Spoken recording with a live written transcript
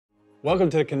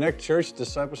Welcome to the Connect Church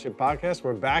Discipleship Podcast.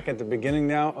 We're back at the beginning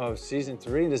now of Season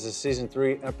 3. This is Season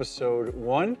 3, Episode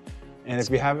 1. And if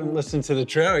you haven't listened to the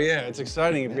trailer, it's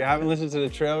exciting. If you haven't listened to the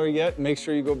trailer yet, make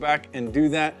sure you go back and do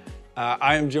that.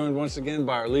 I am joined once again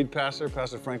by our lead pastor,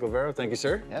 Pastor Frank Olvera. Thank you,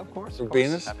 sir. Yeah, of course. For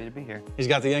being us. Happy to be here. He's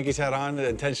got the Yankees hat on,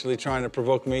 intentionally trying to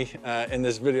provoke me in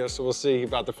this video, so we'll see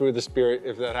about the fruit of the Spirit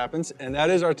if that happens. And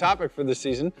that is our topic for this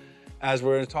season, as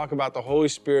we're going to talk about the Holy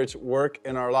Spirit's work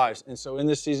in our lives. And so in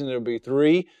this season, there'll be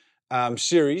three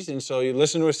series. And so you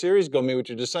listen to a series, go meet with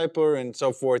your discipler, and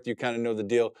so forth. You kind of know the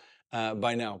deal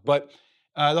by now. But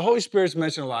the Holy Spirit's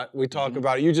mentioned a lot. We talk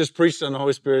about it. You just preached on the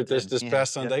Holy Spirit this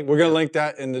past Sunday. We're going to link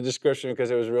that in the description because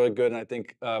it was really good, and I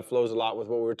think flows a lot with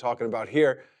what we were talking about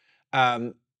here.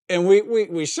 And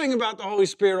we sing about the Holy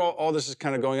Spirit. All this is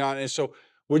kind of going on. And so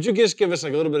would you just give us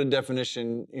like a little bit of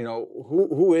definition,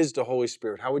 who is the Holy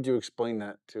Spirit? How would you explain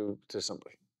that to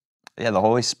somebody? Yeah, the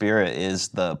Holy Spirit is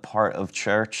the part of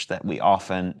church that we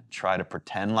often try to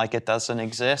pretend like it doesn't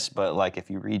exist, but like if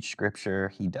you read Scripture,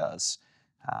 He does.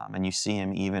 And you see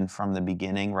Him even from the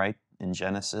beginning, right? In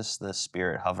Genesis, the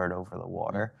Spirit hovered over the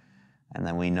water. And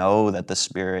then we know that the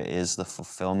Spirit is the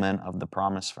fulfillment of the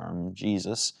promise from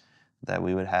Jesus, that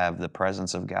we would have the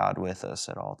presence of God with us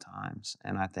at all times.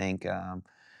 And I think,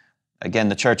 again,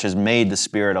 the church has made the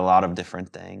Spirit a lot of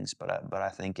different things, but I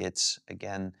think it's,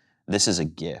 again, this is a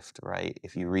gift, right?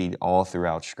 If you read all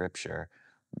throughout Scripture,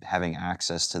 having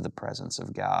access to the presence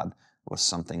of God was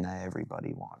something that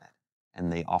everybody wanted,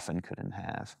 and they often couldn't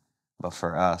have. But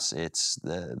for us, it's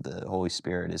the Holy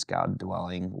Spirit is God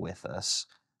dwelling with us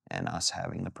and us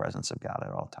having the presence of God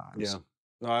at all times. Yeah.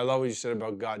 No, I love what you said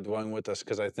about God dwelling with us,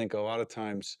 because I think a lot of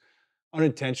times,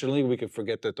 unintentionally, we could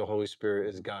forget that the Holy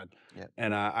Spirit is God. Yep.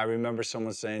 And I remember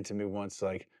someone saying to me once,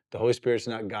 like, the Holy Spirit's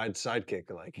not God's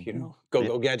sidekick, like,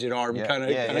 go gadget arm kind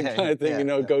of thing,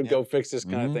 go fix this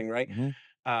kind of thing, right?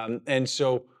 And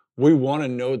so we want to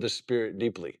know the Spirit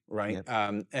deeply, right?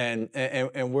 Yep.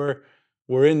 And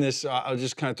we're in this. I'll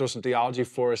just kind of throw some theology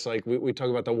for us. Like we talk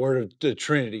about the word of the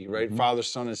Trinity, right? Father,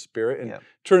 Son, and Spirit. And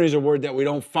Trinity is a word that we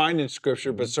don't find in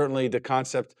Scripture, but certainly the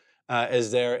concept is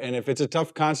there. And if it's a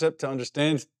tough concept to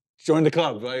understand, join the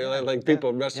club. Like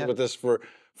people wrestle with this for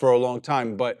a long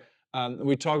time, but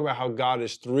we talk about how God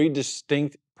is three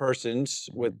distinct persons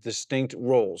with distinct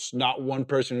roles, not one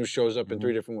person who shows up in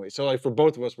three different ways. So like for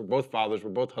both of us, we're both fathers, we're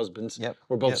both husbands,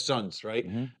 we're both sons, right?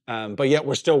 But yet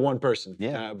we're still one person.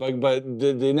 But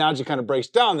the analogy kind of breaks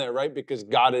down there, right? Because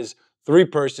God is three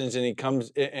persons, and He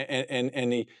comes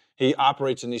and he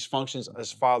operates in these functions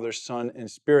as Father, Son,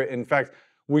 and Spirit. In fact,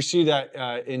 we see that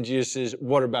in Jesus'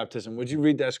 water baptism. Would you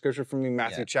read that scripture for me,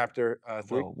 Matthew chapter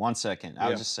 3? Well, 1 second. I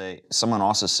would just say, someone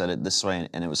also said it this way,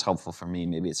 and it was helpful for me.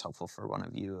 Maybe it's helpful for one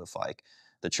of you. Of like,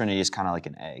 the Trinity is kind of like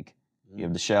an egg. You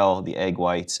have the shell, the egg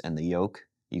whites, and the yolk.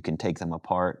 You can take them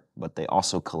apart, but they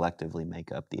also collectively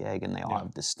make up the egg, and they all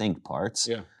have distinct parts.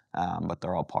 But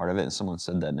they're all part of it. And someone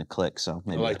said that in a click, so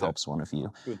maybe it helps one of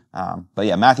you. But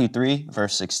yeah, Matthew 3,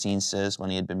 verse 16 says, when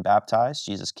He had been baptized,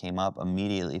 Jesus came up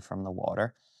immediately from the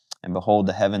water. And behold,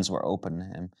 the heavens were opened to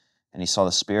Him, and He saw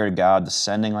the Spirit of God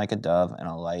descending like a dove and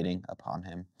alighting upon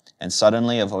Him. And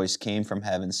suddenly a voice came from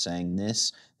heaven saying,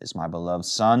 "This is my beloved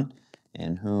Son,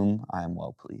 in whom I am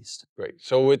well pleased." Great.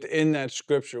 So within that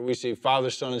scripture, we see Father,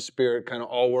 Son, and Spirit kind of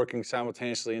all working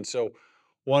simultaneously. And so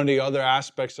one of the other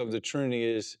aspects of the Trinity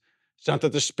is, it's not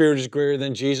that the Spirit is greater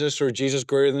than Jesus, or Jesus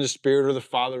greater than the Spirit or the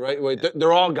Father, right?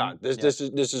 They're all God. This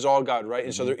is all God, right?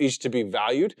 And so they're each to be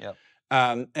valued.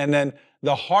 And then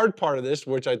the hard part of this,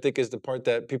 which I think is the part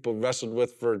that people wrestled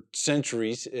with for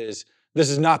centuries, is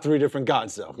this is not three different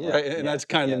gods, though, right? And that's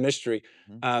kind of the mystery.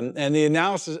 And the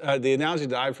analogy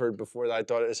that I've heard before that I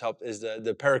thought has helped is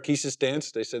the perichoresis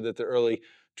dance. They said that the early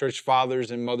church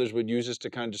fathers and mothers would use this to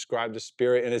kind of describe the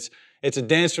Spirit. And it's a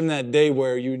dance from that day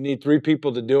where you need three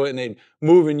people to do it, and they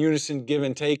move in unison, give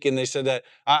and take. And they said that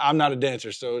I'm not a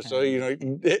dancer, so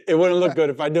it wouldn't look good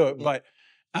if I do it, but.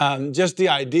 Just the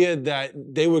idea that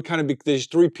they would kind of be, these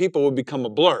three people would become a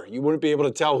blur. You wouldn't be able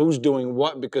to tell who's doing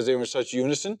what because they were in such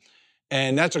unison.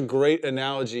 And that's a great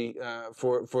analogy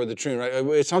for the Trinity,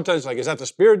 right? It's sometimes like, is that the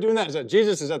Spirit doing that? Is that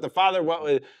Jesus? Is that the Father?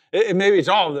 Well, maybe it's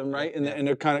all of them, right? And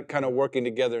they're kind of working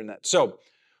together in that. So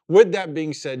with that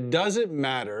being said, does it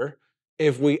matter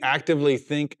if we actively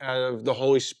think of the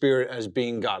Holy Spirit as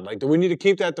being God? Like, do we need to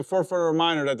keep that at the forefront of our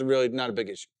mind, or that's really not a big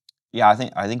issue? Yeah,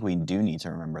 I think we do need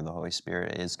to remember the Holy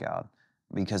Spirit is God,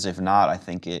 because if not, I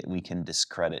think we can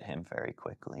discredit Him very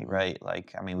quickly, right?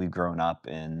 Like, I mean, we've grown up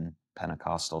in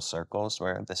Pentecostal circles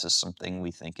where this is something we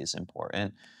think is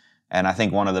important. And I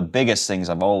think one of the biggest things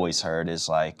I've always heard is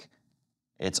like,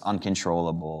 it's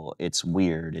uncontrollable, it's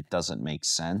weird, it doesn't make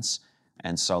sense.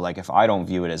 And so like if I don't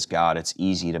view it as God, it's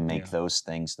easy to make Yeah. those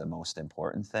things the most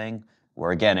important thing.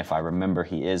 Where again, if I remember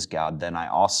he is God, then I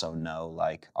also know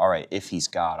like, all right, if he's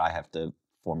God, I have to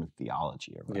form a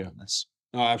theology Yeah. around this.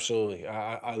 No, absolutely.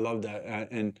 I love that.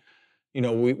 And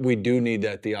we do need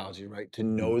that theology, right? To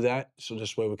Mhm. know that, so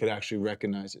this way we could actually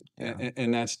recognize it. Yeah.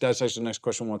 And that's actually the next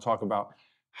question I want to talk about.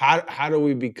 How do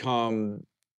we become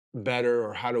better,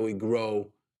 or how do we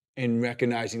grow in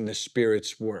recognizing the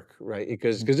Spirit's work, right?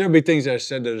 Because Mhm. there'll be things that are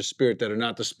said to the Spirit that are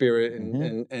not the Spirit, and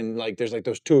Mhm. and like there's like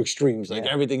those two extremes, like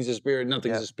Yeah. everything's the Spirit,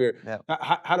 nothing's Yeah. the Spirit. Yeah.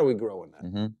 How do we grow in that?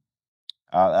 hmm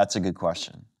That's a good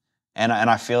question. And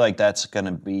I feel like that's going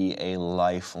to be a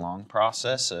lifelong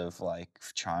process of like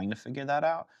trying to figure that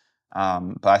out.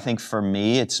 But I think for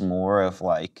me, it's more of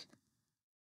like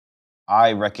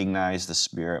I recognize the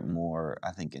Spirit more,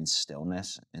 I think, in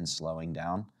stillness and slowing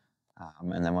down.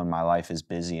 And then when my life is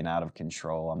busy and out of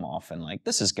control, I'm often like,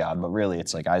 this is God. But really,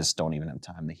 it's like I just don't even have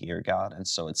time to hear God. And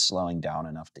so it's slowing down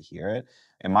enough to hear it.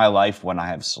 In my life, when I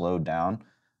have slowed down,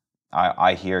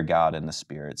 I hear God in the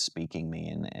Spirit speaking me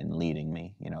and leading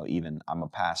me. Even I'm a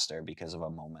pastor because of a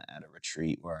moment at a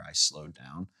retreat where I slowed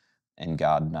down and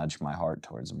God nudged my heart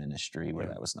towards ministry where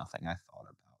Yeah. that was nothing I thought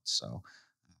about. So,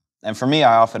 and for me,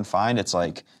 I often find it's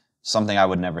like something I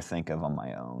would never think of on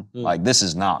my own. Mm, Like this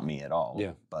is not me at all,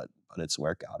 yeah. but it's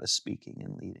where God is speaking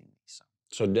and leading me. So,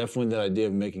 So definitely that idea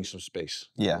of making some space,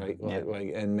 yeah, right?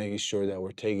 yeah. And making sure that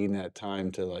we're taking that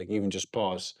time to like even just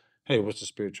pause. Hey, what's the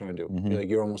Spirit trying to do? hmm Like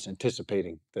you're almost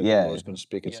anticipating that the Yeah, Lord's going to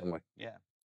speak in yeah, some way. yeah.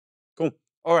 Cool.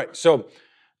 All right. So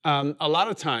a lot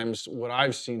of times, what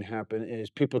I've seen happen is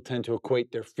people tend to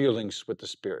equate their feelings with the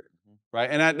Spirit, Mhm, right?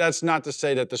 And that's not to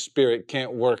say that the Spirit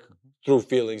can't work mhm. through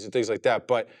feelings and things like that,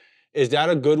 but is that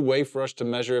a good way for us to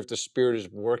measure if the Spirit is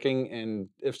working? And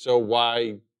if so,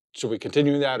 why should we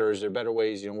continue that, or is there better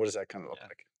ways? What does that kind of look Yeah.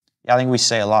 like? Yeah, I think we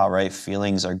say a lot, right?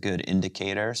 Feelings are good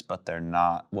indicators, but they're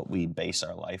not what we base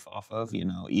our life off of.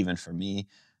 Even for me,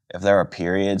 if there are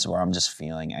periods where I'm just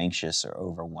feeling anxious or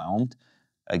overwhelmed,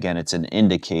 again, it's an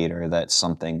indicator that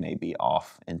something may be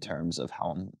off in terms of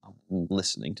how I'm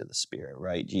listening to the Spirit,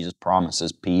 right? Jesus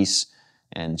promises peace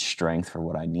and strength for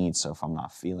what I need. So if I'm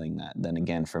not feeling that, then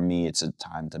again, for me, it's a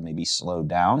time to maybe slow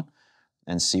down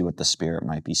and see what the Spirit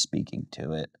might be speaking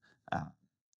to it. Uh,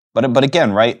 but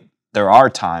again, right? There are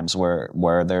times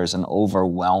where there's an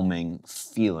overwhelming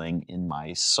feeling in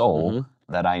my soul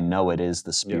Mm-hmm. that I know it is the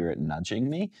Yeah. Spirit nudging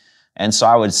me. And so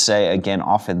I would say again,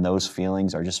 often those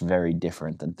feelings are just very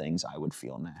different than things I would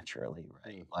feel naturally,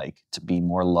 right? Mm. Like to be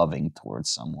more loving towards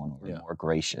someone or Yeah. more That's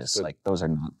gracious. good. Like those are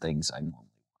not things I normally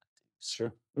do.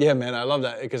 Sure. Yeah, man, I love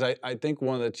that because I think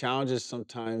one of the challenges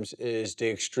sometimes is the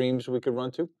extremes we could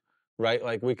run to, right?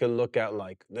 Like we could look at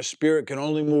like the Spirit can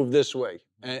only move this way.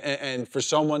 And for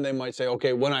someone, they might say,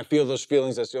 okay, when I feel those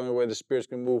feelings, that's the only way the Spirit's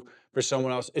going to move. For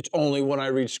someone else, it's only when I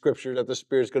read Scripture that the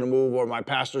Spirit's going to move, or my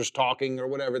pastor's talking, or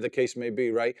whatever the case may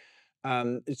be, right?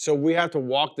 So we have to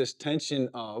walk this tension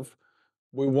of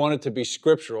we want it to be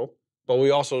scriptural, but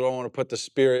we also don't want to put the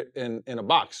Spirit in a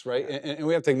box, right? Yeah. And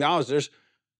we have to acknowledge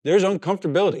there's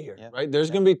uncomfortability here, Yeah. right? There's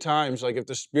Yeah. going to be times like if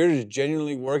the Spirit is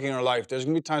genuinely working in our life, there's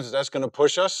going to be times that's going to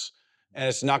push us and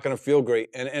it's not going to feel great.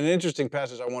 And an interesting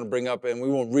passage I want to bring up, and we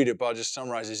won't read it, but I'll just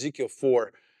summarize Ezekiel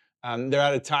 4. They're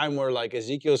at a time where like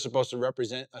Ezekiel is supposed to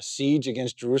represent a siege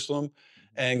against Jerusalem.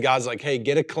 And God's like, hey,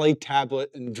 get a clay tablet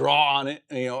and draw on it,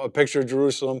 a picture of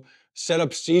Jerusalem, set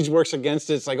up siege works against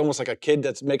it. It's like almost like a kid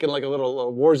that's making like a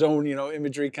little war zone,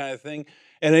 imagery kind of thing.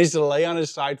 And he's to lay on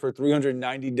his side for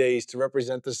 390 days to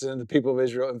represent the sin of the people of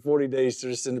Israel and 40 days to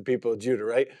the sin of the people of Judah,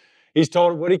 right? He's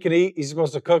told what he can eat. He's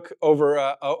supposed to cook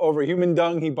over human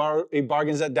dung. He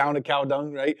bargains that down to cow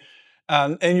dung, right?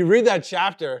 And you read that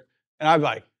chapter, and I'm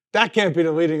like, that can't be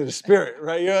the leading of the Spirit,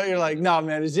 right? You're like, no,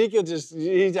 man, Ezekiel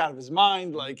he's out of his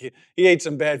mind. Like he ate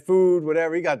some bad food,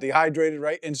 whatever. He got dehydrated,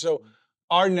 right? And so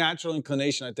our natural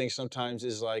inclination, I think, sometimes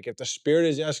is like if the Spirit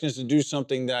is asking us to do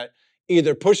something that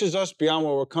either pushes us beyond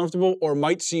where we're comfortable or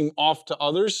might seem off to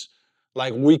others,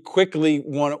 like we quickly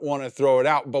want to throw it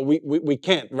out, but we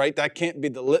can't, right? That can't be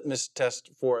the litmus test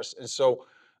for us. And so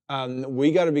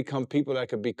we got to become people that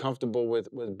could be comfortable with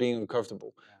being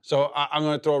uncomfortable. So I'm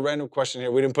going to throw a random question here.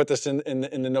 We didn't put this in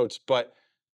the notes, but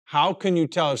how can you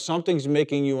tell if something's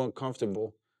making you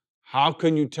uncomfortable? How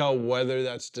can you tell whether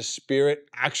that's the Spirit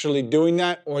actually doing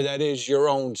that or that is your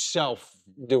own self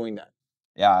doing that?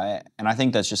 Yeah, and I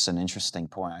think that's just an interesting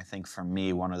point. I think for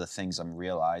me, one of the things I'm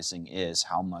realizing is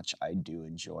how much I do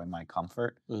enjoy my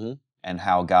comfort Mm-hmm. and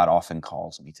how God often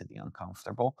calls me to the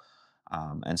uncomfortable.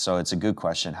 And so it's a good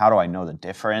question. How do I know the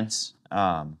difference?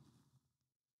 I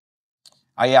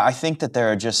think that there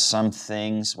are just some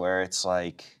things where it's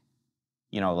like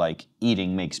like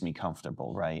eating makes me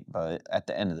comfortable, right? But at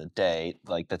the end of the day,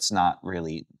 like that's not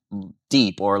really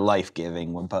deep or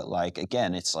life-giving. But like,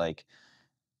 again, it's like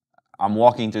I'm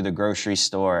walking through the grocery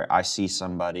store, I see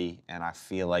somebody, and I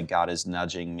feel like God is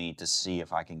nudging me to see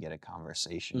if I can get a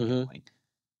conversation going.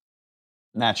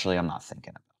 Naturally, I'm not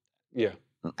thinking about Yeah.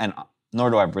 it. And nor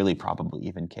do I really probably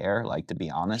even care, like, to be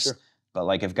honest. Sure. But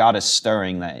like, if God is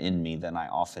stirring that in me, then I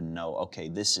often know, okay,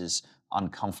 this is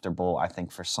uncomfortable, I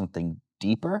think, for something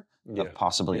deeper Yeah. of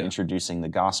possibly Yeah. introducing the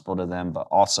gospel to them, but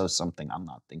also something I'm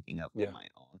not thinking of Yeah. on my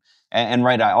own. And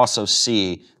right, I also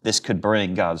see this could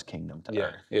bring God's kingdom to Yeah.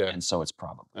 earth. Yeah. And so it's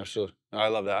probably. Absolutely. I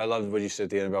love that. I love what you said at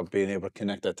the end about being able to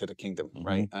connect that to the kingdom,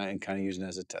 right? Mhm. And kind of using it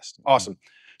as a test. Awesome.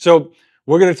 So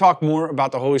we're going to talk more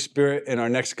about the Holy Spirit in our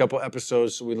next couple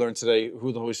episodes. So we learned today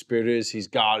who the Holy Spirit is. He's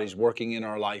God. He's working in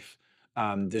our life.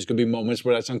 There's going to be moments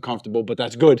where that's uncomfortable, but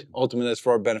that's good. Ultimately, that's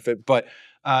for our benefit. But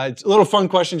it's a little fun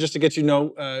question just to get you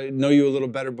know you a little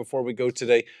better before we go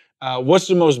today. What's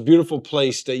the most beautiful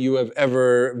place that you have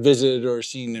ever visited or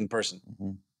seen in person?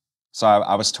 Mhm. So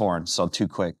I was torn. So two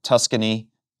quick. Tuscany,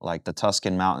 like the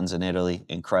Tuscan mountains in Italy,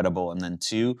 incredible. And then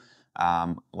two,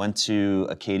 went to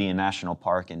Acadia National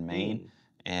Park in Maine.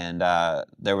 And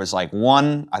there was like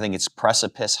one, I think it's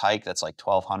precipice hike that's like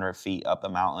 1,200 feet up a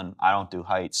mountain. I don't do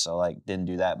heights, so like didn't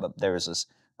do that. But there was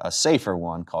a safer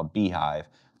one called Beehive.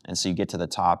 And so you get to the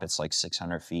top, it's like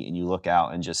 600 feet, and you look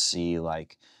out and just see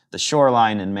like the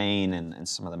shoreline in Maine and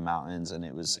some of the mountains, and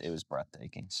it was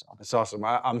breathtaking. So That's awesome.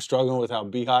 I'm struggling with how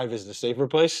Beehive is the safer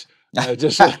place.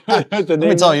 Just let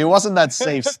me tell you, it wasn't that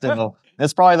safe still.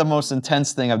 It's probably the most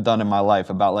intense thing I've done in my life.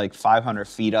 About like 500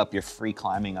 feet up, you're free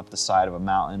climbing up the side of a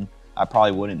mountain. I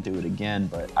probably wouldn't do it again,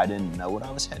 but I didn't know what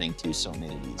I was heading to, so it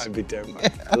made it easy. I'd be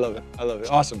terrified. I love it. I love it.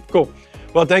 Awesome. Cool.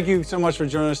 Well, thank you so much for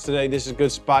joining us today. This is a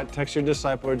good spot. Text your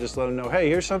discipler. Just let them know, hey,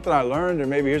 here's something I learned, or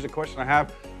maybe here's a question I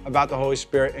have about the Holy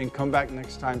Spirit, and come back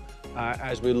next time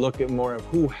as we look at more of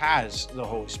who has the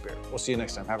Holy Spirit. We'll see you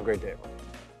next time. Have a great day, everyone.